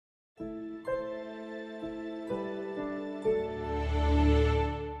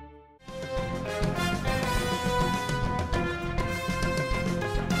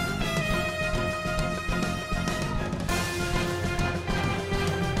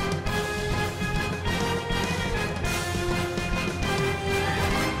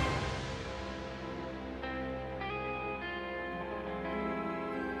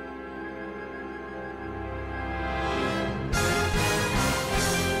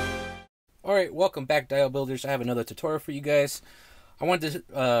Alright, welcome back, Dial Builders. I have another tutorial for you guys. I wanted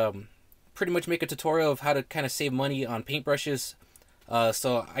to pretty much make a tutorial of how to kind of save money on paintbrushes.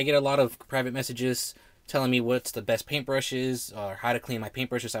 So I get a lot of private messages telling me what's the best paintbrushes, or how to clean my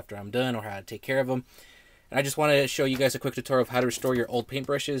paintbrushes after I'm done, or how to take care of them. And I just want to show you guys a quick tutorial of how to restore your old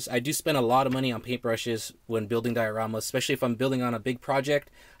paintbrushes. I do spend a lot of money on paintbrushes when building dioramas, especially if I'm building on a big project.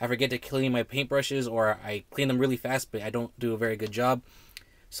 I forget to clean my paintbrushes, or I clean them really fast, but I don't do a very good job.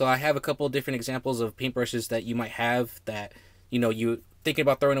 So I have a couple of different examples of paintbrushes that you might have that, you know, you thinking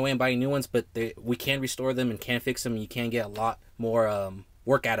about throwing away and buying new ones, but we can restore them and can fix them, and you can get a lot more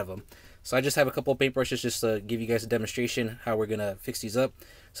work out of them. So I just have a couple of paintbrushes just to give you guys a demonstration how we're gonna fix these up.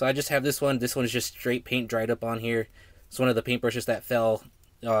 So I just have this one. This one is just straight paint dried up on here. It's one of the paintbrushes that fell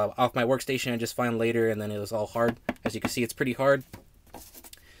off my workstation. I just found later, and then it was all hard. As you can see, it's pretty hard.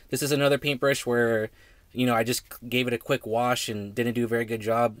 This is another paintbrush where, you know, I just gave it a quick wash and didn't do a very good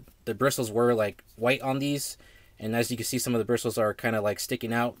job. The bristles were like white on these, and as you can see, some of the bristles are kind of like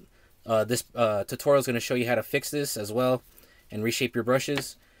sticking out. This tutorial is going to show you how to fix this as well and reshape your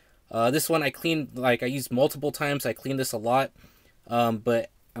brushes. This one I cleaned, like I used multiple times. I cleaned this a lot, but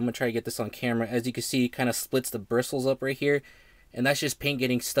I'm going to try to get this on camera. As you can see, it kind of splits the bristles up right here, and that's just paint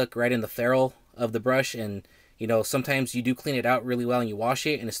getting stuck right in the ferrule of the brush. And you know, sometimes you do clean it out really well and you wash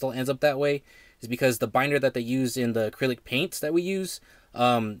it and it still ends up that way. Is because the binder that they use in the acrylic paints that we use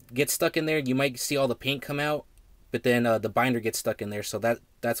gets stuck in there. You might see all the paint come out, but then the binder gets stuck in there. So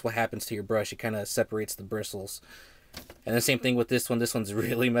that's what happens to your brush. It kind of separates the bristles. And the same thing with this one. This one's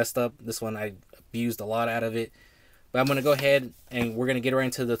really messed up. This one I abused a lot out of it. But I'm going to go ahead and we're going to get right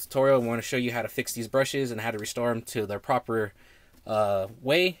into the tutorial. I want to show you how to fix these brushes and how to restore them to their proper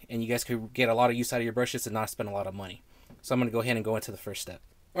way. And you guys could get a lot of use out of your brushes and not spend a lot of money. So I'm going to go ahead and go into the first step.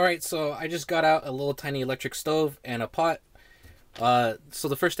 Alright, so I just got out a little tiny electric stove and a pot. So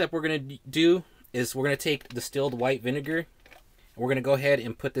the first step we're going to do is we're going to take distilled white vinegar. And we're going to go ahead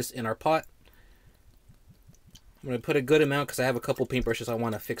and put this in our pot. I'm going to put a good amount because I have a couple paintbrushes I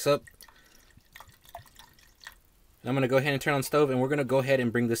want to fix up. And I'm going to go ahead and turn on the stove, and we're going to go ahead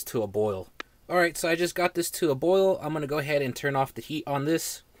and bring this to a boil. Alright, so I just got this to a boil. I'm going to go ahead and turn off the heat on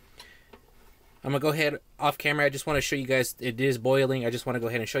this. I'm going to go ahead off camera. I just want to show you guys it is boiling. I just want to go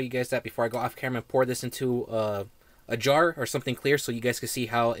ahead and show you guys that before I go off camera and pour this into a jar or something clear so you guys can see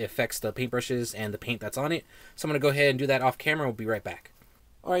how it affects the paintbrushes and the paint that's on it. So I'm going to go ahead and do that off camera. We'll be right back.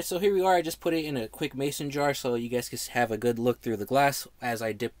 Alright, so here we are. I just put it in a quick mason jar so you guys can have a good look through the glass as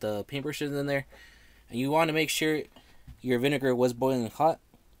I dip the paintbrushes in there. And you want to make sure your vinegar was boiling hot.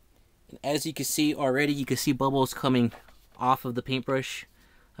 And as you can see already, you can see bubbles coming off of the paintbrush.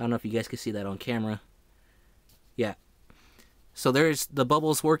 I don't know if you guys can see that on camera. Yeah. So there's the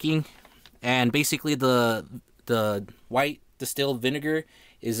bubbles working, and basically the white distilled vinegar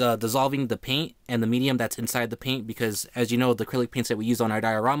is dissolving the paint and the medium that's inside the paint, because as you know, the acrylic paints that we use on our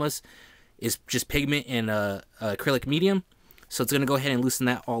dioramas is just pigment and acrylic medium. So it's going to go ahead and loosen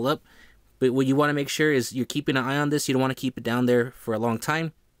that all up. But what you want to make sure is you're keeping an eye on this. You don't want to keep it down there for a long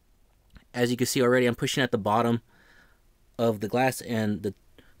time. As you can see already, I'm pushing at the bottom of the glass, and the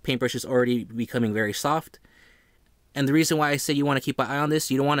paintbrush is already becoming very soft. And the reason why I say you want to keep an eye on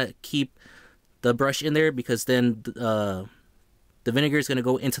this, you don't want to keep the brush in there, because then the vinegar is going to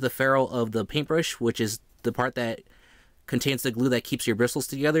go into the ferrule of the paintbrush, which is the part that contains the glue that keeps your bristles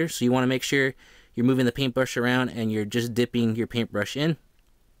together. So you want to make sure you're moving the paintbrush around and you're just dipping your paintbrush in.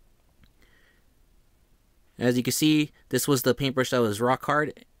 As you can see, this was the paintbrush that was rock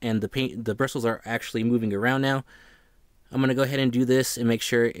hard, and the bristles are actually moving around now. I'm going to go ahead and do this and make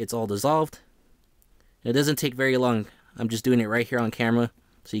sure it's all dissolved. It doesn't take very long. I'm just doing it right here on camera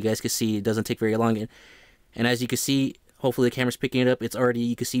so you guys can see it doesn't take very long. And as you can see, hopefully the camera's picking it up, it's already,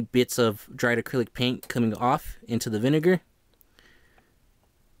 you can see bits of dried acrylic paint coming off into the vinegar.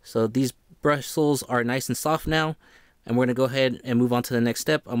 So these bristles are nice and soft now, and we're going to go ahead and move on to the next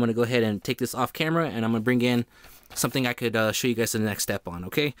step. I'm going to go ahead and take this off camera, and I'm going to bring in something I could show you guys the next step on,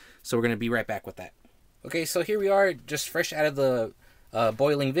 okay? So we're going to be right back with that. Okay, so here we are, just fresh out of the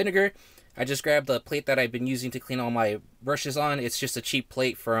boiling vinegar. I just grabbed the plate that I've been using to clean all my brushes on. It's just a cheap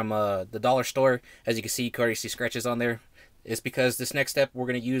plate from the dollar store. As you can see, you can already see scratches on there. It's because this next step, we're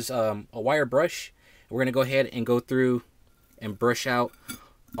going to use a wire brush. We're going to go ahead and go through and brush out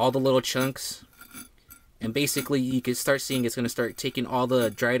all the little chunks. And basically, you can start seeing it's going to start taking all the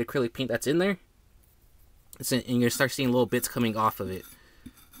dried acrylic paint that's in there. And you're going to start seeing little bits coming off of it.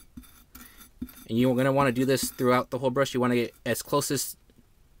 And you're going to want to do this throughout the whole brush. You want to get as close as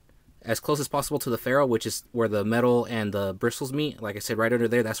possible to the ferrule, which is where the metal and the bristles meet. Like I said, right under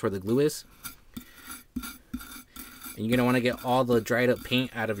there, that's where the glue is. And you're going to want to get all the dried up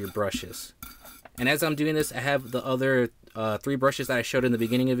paint out of your brushes. And as I'm doing this, I have the other 3 brushes that I showed in the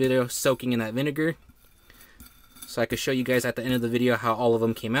beginning of the video soaking in that vinegar. So I could show you guys at the end of the video how all of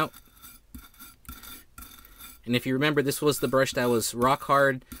them came out. And if you remember, this was the brush that was rock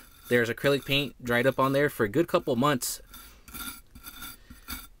hard. There's acrylic paint dried up on there for a good couple months.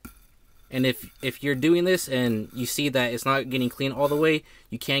 And if you're doing this and you see that it's not getting clean all the way,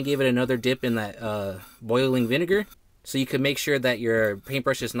 you can give it another dip in that boiling vinegar, so you can make sure that your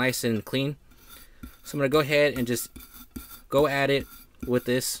paintbrush is nice and clean. So I'm going to go ahead and just go at it with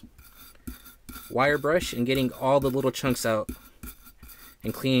this wire brush and getting all the little chunks out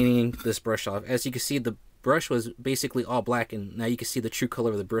and cleaning this brush off. As you can see, the brush was basically all black, and now you can see the true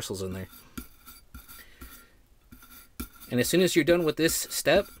color of the bristles in there. And as soon as you're done with this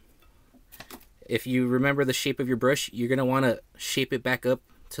step, if you remember the shape of your brush, you're going to want to shape it back up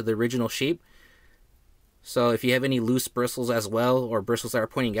to the original shape. So if you have any loose bristles as well, or bristles that are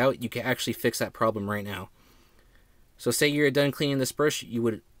pointing out, you can actually fix that problem right now. So say you're done cleaning this brush, you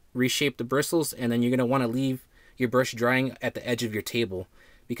would reshape the bristles, and then you're going to want to leave your brush drying at the edge of your table.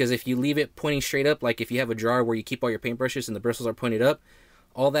 Because if you leave it pointing straight up, like if you have a drawer where you keep all your paintbrushes and the bristles are pointed up,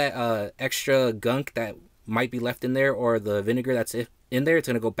 all that extra gunk that might be left in there, or the vinegar that's in there, it's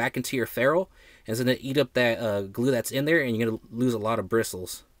going to go back into your ferrule, and it's going to eat up that glue that's in there, and you're going to lose a lot of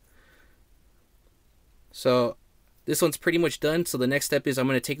bristles. So this one's pretty much done. So the next step is I'm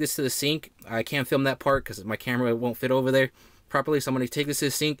going to take this to the sink. I can't film that part because my camera won't fit over there properly. So I'm going to take this to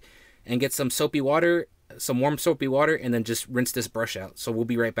the sink and get some soapy water, some warm soapy water, and then just rinse this brush out. So we'll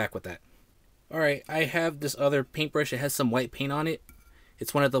be right back with that. Alright, I have this other paintbrush. It has some white paint on it.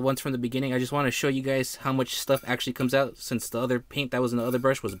 It's one of the ones from the beginning. I just want to show you guys how much stuff actually comes out, since the other paint that was in the other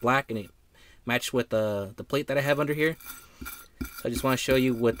brush was black and it matched with the plate that I have under here. So I just want to show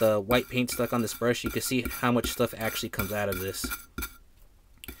you with the white paint stuck on this brush, you can see how much stuff actually comes out of this.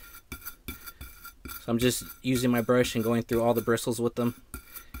 So I'm just using my brush and going through all the bristles with them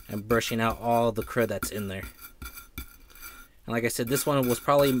and brushing out all the crud that's in there. And like I said, this one was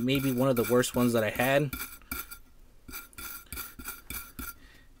probably maybe one of the worst ones that I had.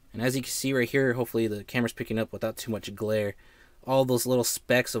 And as you can see right here, hopefully the camera's picking up without too much glare, all those little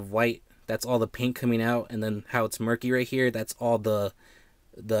specks of white, that's all the paint coming out. And then how it's murky right here, that's all the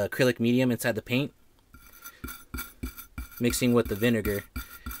acrylic medium inside the paint mixing with the vinegar.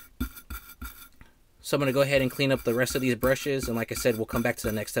 So I'm going to go ahead and clean up the rest of these brushes, and like I said, we'll come back to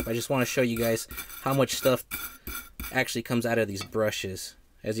the next step. I just want to show you guys how much stuff actually comes out of these brushes.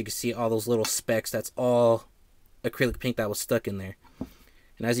 As you can see, all those little specks, that's all acrylic paint that was stuck in there.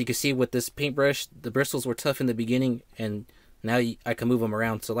 And as you can see with this paintbrush, the bristles were tough in the beginning, and now I can move them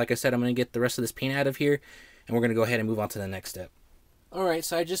around. So like I said, I'm going to get the rest of this paint out of here, and we're going to go ahead and move on to the next step. Alright,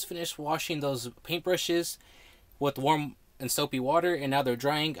 so I just finished washing those paintbrushes with warm and soapy water, and now they're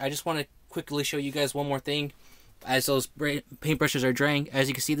drying. I just want to quickly show you guys one more thing as those paintbrushes are drying. As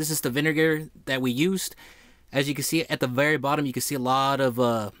you can see, this is the vinegar that we used. As you can see at the very bottom, you can see a lot of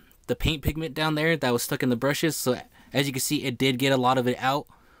the paint pigment down there that was stuck in the brushes. So as you can see, it did get a lot of it out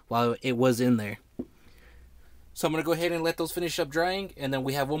while it was in there. So I'm going to go ahead and let those finish up drying, and then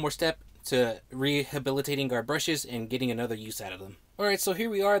we have one more step to rehabilitating our brushes and getting another use out of them. Alright, so here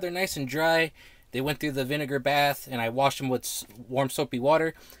we are. They're nice and dry. They went through the vinegar bath, and I washed them with warm soapy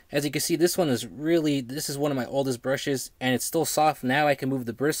water. As you can see, this one is this is one of my oldest brushes, and it's still soft. Now I can move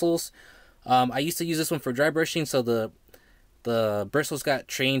the bristles. I used to use this one for dry brushing, so the bristles got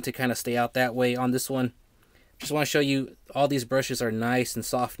trained to kind of stay out that way on this one. Just want to show you, all these brushes are nice and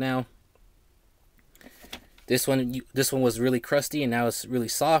soft now. This one was really crusty, and now it's really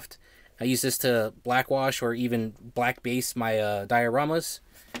soft. I use this to black wash or even black base my dioramas.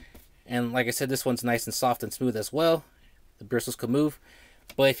 And like I said, this one's nice and soft and smooth as well. The bristles can move.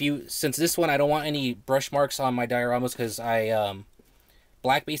 But since this one, I don't want any brush marks on my dioramas, because I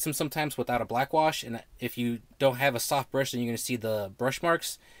black base them sometimes without a black wash. And if you don't have a soft brush, then you're going to see the brush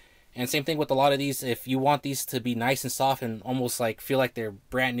marks. And same thing with a lot of these. If you want these to be nice and soft and almost like feel like they're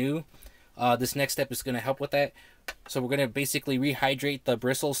brand new, this next step is going to help with that. So we're going to basically rehydrate the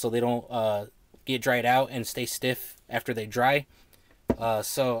bristles so they don't get dried out and stay stiff after they dry.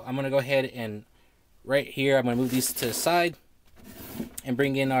 So I'm going to go ahead and right here, I'm going to move these to the side and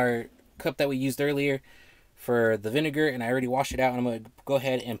bring in our cup that we used earlier for the vinegar, and I already washed it out, and I'm going to go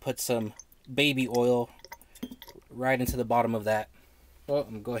ahead and put some baby oil right into the bottom of that. Well, I'm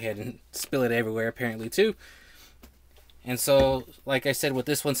going to go ahead and spill it everywhere apparently too. And so, like I said with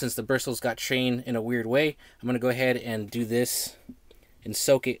this one, since the bristles got trained in a weird way, I'm going to go ahead and do this and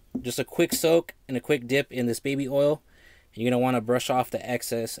soak it. Just a quick soak and a quick dip in this baby oil. You're going to want to brush off the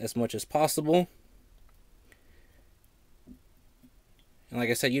excess as much as possible. And like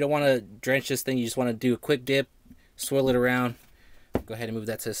I said, you don't want to drench this thing. You just want to do a quick dip, swirl it around. Go ahead and move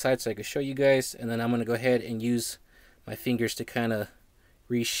that to the side so I can show you guys. And then I'm going to go ahead and use my fingers to kind of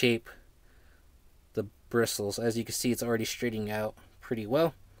reshape the bristles. As you can see, it's already straightening out pretty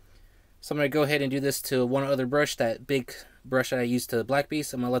well. So I'm going to go ahead and do this to one other brush, that big brush that I used to black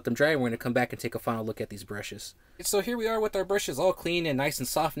beast. I'm going to let them dry and we're going to come back and take a final look at these brushes. So here we are with our brushes all clean and nice and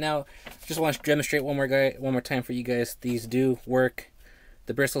soft now. Just want to demonstrate one more time for you guys. These do work.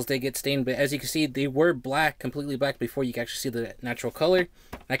 The bristles, they get stained, but as you can see, they were black, completely black before you can actually see the natural color.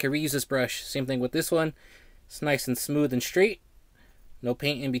 I can reuse this brush. Same thing with this one. It's nice and smooth and straight. No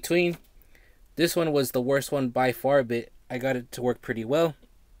paint in between. This one was the worst one by far, but I got it to work pretty well.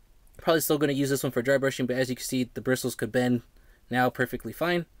 Probably still going to use this one for dry brushing, but as you can see, the bristles could bend now perfectly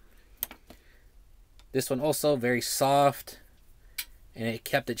fine. This one also very soft, and it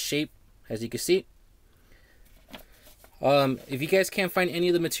kept its shape, as you can see. If you guys can't find any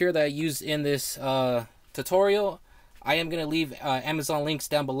of the material that I used in this tutorial, I am going to leave Amazon links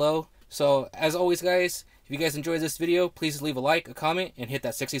down below. So as always guys, if you guys enjoyed this video, please leave a like, a comment, and hit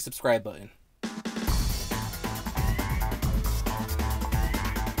that sexy subscribe button.